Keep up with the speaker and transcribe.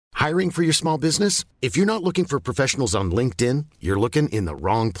Hiring for your small business? If you're not looking for professionals on LinkedIn, you're looking in the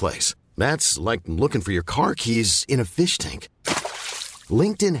wrong place. That's like looking for your car keys in a fish tank.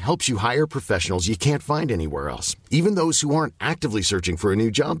 LinkedIn helps you hire professionals you can't find anywhere else, even those who aren't actively searching for a new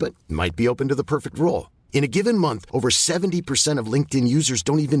job but might be open to the perfect role. In a given month, over 70% of LinkedIn users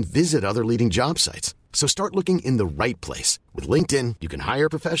don't even visit other leading job sites. So start looking in the right place. With LinkedIn, you can hire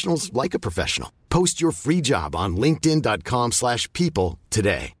professionals like a professional. Post your free job on linkedin.com/people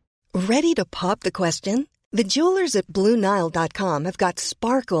today. Ready to pop the question? The jewelers at BlueNile.com have got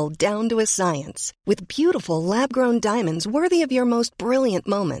sparkle down to a science with beautiful lab-grown diamonds worthy of your most brilliant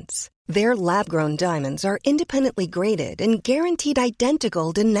moments. Their lab-grown diamonds are independently graded and guaranteed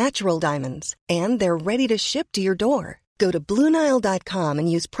identical to natural diamonds, and they're ready to ship to your door. Go to BlueNile.com and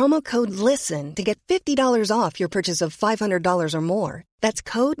use promo code LISTEN to get $50 off your purchase of $500 or more. That's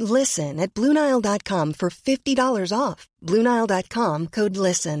code LISTEN at BlueNile.com for $50 off. BlueNile.com, code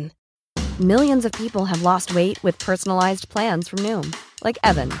LISTEN. Millions of people have lost weight with personalized plans from Noom. Like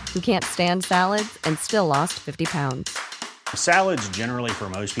Evan, who can't stand salads and still lost 50 pounds. Salads generally for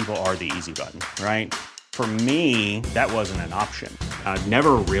most people are the easy button, right? For me, that wasn't an option. I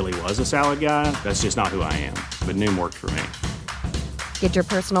never really was a salad guy. That's just not who I am. But Noom worked for me. Get your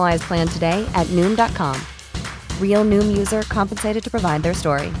personalized plan today at Noom.com. Real Noom user compensated to provide their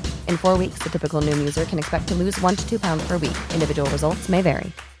story. In 4 weeks, the typical Noom user can expect to lose 1 to 2 pounds per week. Individual results may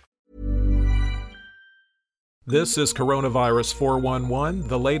vary. This is Coronavirus 411,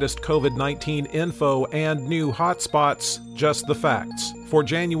 the latest COVID-19 info and new hotspots, just the facts, for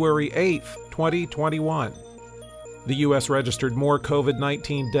January 8th, 2021. The U.S. registered more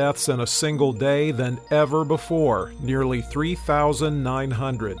COVID-19 deaths in a single day than ever before, nearly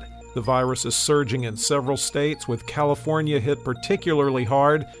 3,900. The virus is surging in several states, with California hit particularly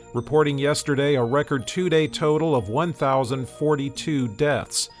hard, reporting yesterday a record 2-day total of 1,042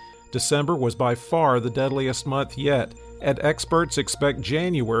 deaths. December was by far the deadliest month yet, and experts expect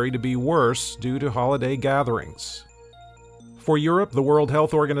January to be worse due to holiday gatherings. For Europe, the World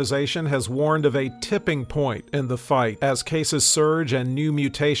Health Organization has warned of a tipping point in the fight as cases surge and new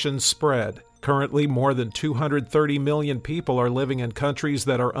mutations spread. Currently, more than 230 million people are living in countries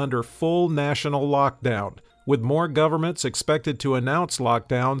that are under full national lockdown, with more governments expected to announce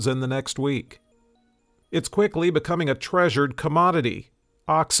lockdowns in the next week. It's quickly becoming a treasured commodity: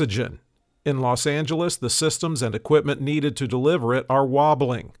 oxygen. In Los Angeles, the systems and equipment needed to deliver it are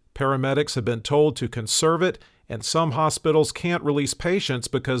wobbling. Paramedics have been told to conserve it, and some hospitals can't release patients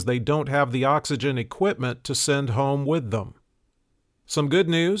because they don't have the oxygen equipment to send home with them. Some good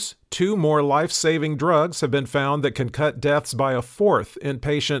news: 2 more life-saving drugs have been found that can cut deaths by a fourth in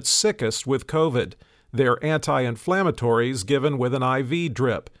patients sickest with COVID. They're anti-inflammatories given with an IV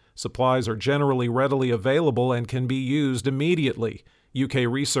drip. Supplies are generally readily available and can be used immediately. UK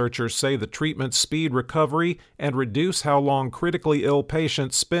researchers say the treatments speed recovery and reduce how long critically ill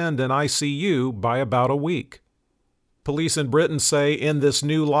patients spend in ICU by about a week. Police in Britain say in this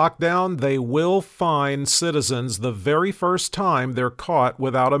new lockdown they will fine citizens the very first time they're caught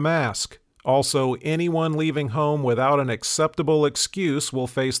without a mask. Also, anyone leaving home without an acceptable excuse will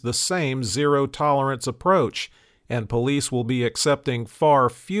face the same zero-tolerance approach, and police will be accepting far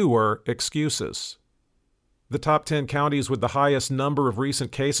fewer excuses. The top 10 counties with the highest number of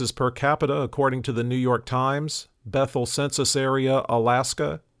recent cases per capita, according to the New York Times: Bethel Census Area,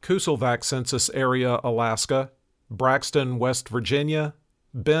 Alaska; Kusilvac Census Area, Alaska; Braxton, West Virginia;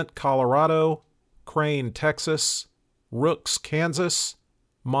 Bent, Colorado; Crane, Texas; Rooks, Kansas;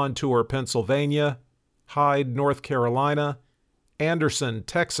 Montour, Pennsylvania; Hyde, North Carolina; Anderson,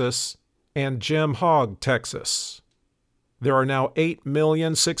 Texas; and Jim Hogg, Texas. There are now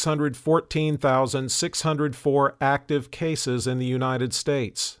 8,614,604 active cases in the United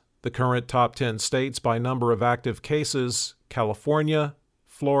States. The current top 10 states by number of active cases: California,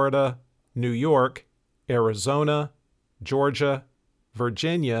 Florida, New York, Arizona, Georgia,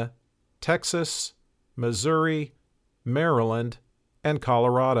 Virginia, Texas, Missouri, Maryland, and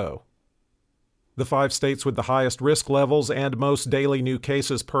Colorado. The 5 states with the highest risk levels and most daily new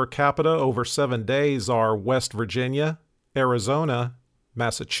cases per capita over 7 days are West Virginia, Arizona,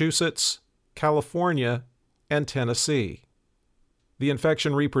 Massachusetts, California, and Tennessee. The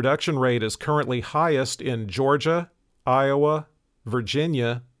infection reproduction rate is currently highest in Georgia, Iowa,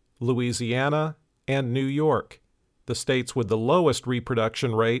 Virginia, Louisiana, and New York. The states with the lowest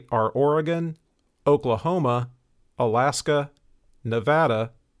reproduction rate are Oregon, Oklahoma, Alaska,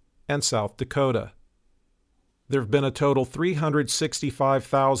 Nevada, and South Dakota. There have been a total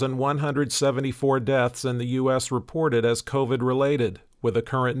 365,174 deaths in the U.S. reported as COVID-related, with a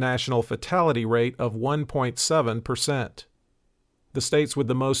current national fatality rate of 1.7%. The states with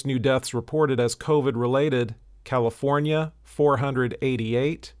the most new deaths reported as COVID-related: California,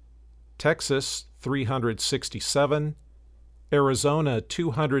 488, Texas, 367, Arizona,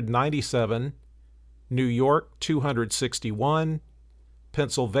 297, New York, 261,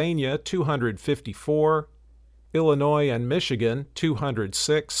 Pennsylvania, 254, Illinois and Michigan,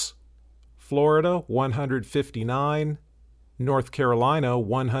 206, Florida, 159, North Carolina,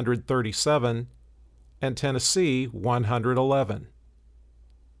 137, and Tennessee, 111.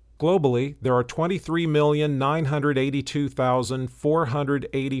 Globally, there are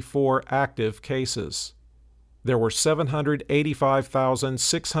 23,982,484 active cases. There were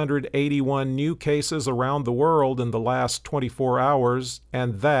 785,681 new cases around the world in the last 24 hours,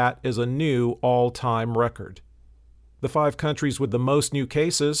 and that is a new all-time record. The 5 countries with the most new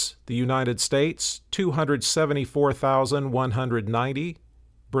cases: the United States, 274,190,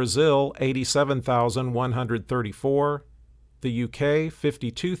 Brazil, 87,134, the UK,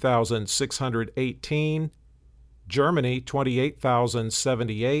 52,618, Germany,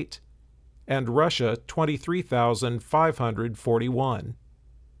 28,078, and Russia, 23,541.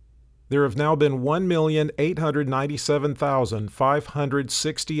 There have now been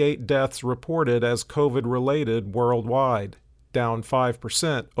 1,897,568 deaths reported as COVID-related worldwide, down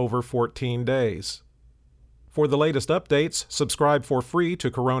 5% over 14 days. For the latest updates, subscribe for free to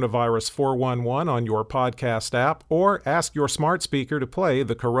Coronavirus 411 on your podcast app, or ask your smart speaker to play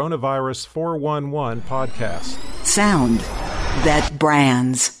the Coronavirus 411 podcast. Sound that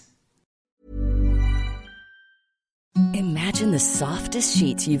brands. Imagine the softest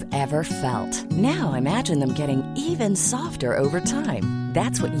sheets you've ever felt. Now imagine them getting even softer over time.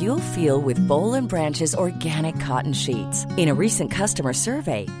 That's what you'll feel with Boll & Branch's organic cotton sheets. In a recent customer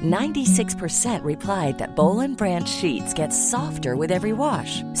survey, 96% replied that Boll & Branch sheets get softer with every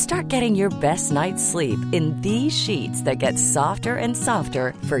wash. Start getting your best night's sleep in these sheets that get softer and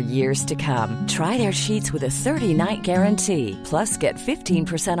softer for years to come. Try their sheets with a 30-night guarantee. Plus, get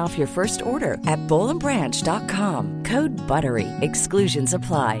 15% off your first order at bollandbranch.com. Code BUTTERY. Exclusions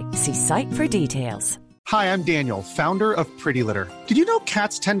apply. See site for details. Hi, I'm Daniel, founder of Pretty Litter. Did you know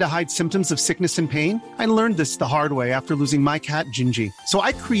cats tend to hide symptoms of sickness and pain? I learned this the hard way after losing my cat, Gingy. So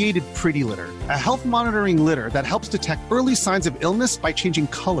I created Pretty Litter, a health monitoring litter that helps detect early signs of illness by changing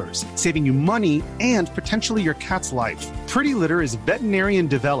colors, saving you money and potentially your cat's life. Pretty Litter is veterinarian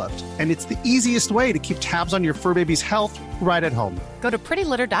developed, and it's the easiest way to keep tabs on your fur baby's health right at home. Go to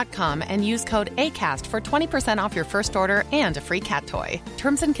prettylitter.com and use code ACAST for 20% off your first order and a free cat toy.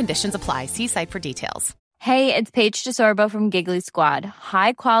 Terms and conditions apply. See site for details. Hey, it's Paige DeSorbo from Giggly Squad.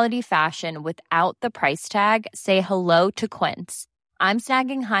 High quality fashion without the price tag. Say hello to Quince. I'm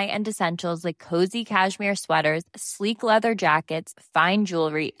snagging high-end essentials like cozy cashmere sweaters, sleek leather jackets, fine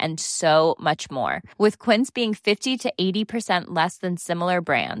jewelry, and so much more. With Quince being 50 to 80% less than similar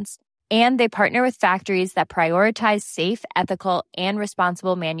brands. And they partner with factories that prioritize safe, ethical, and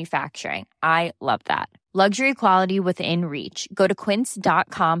responsible manufacturing. I love that. Luxury quality within reach. Go to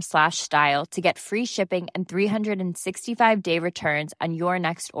quince.com/style to get free shipping and 365-day returns on your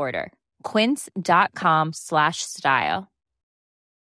next order. Quince.com/style.